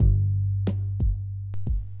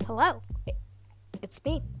Hello, it's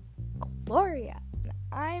me, Gloria.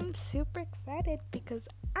 I'm super excited because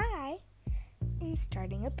I am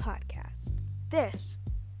starting a podcast. This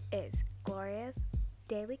is Gloria's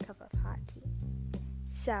Daily Cup of Hot Tea.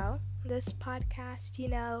 So, this podcast,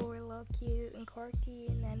 we're a little cute and quirky,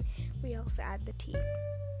 and then we also add the tea.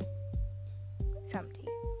 Some tea.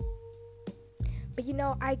 But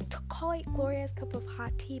I call it Gloria's Cup of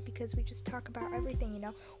Hot Tea because we just talk about everything,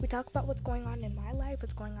 We talk about what's going on in my life,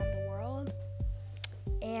 what's going on in the world,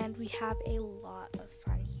 and we have a lot of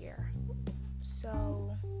fun here.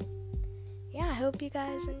 So, yeah, I hope you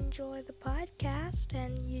guys enjoy the podcast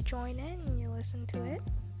and you join in and you listen to it.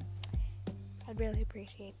 I'd really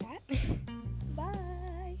appreciate that.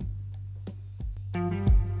 Bye!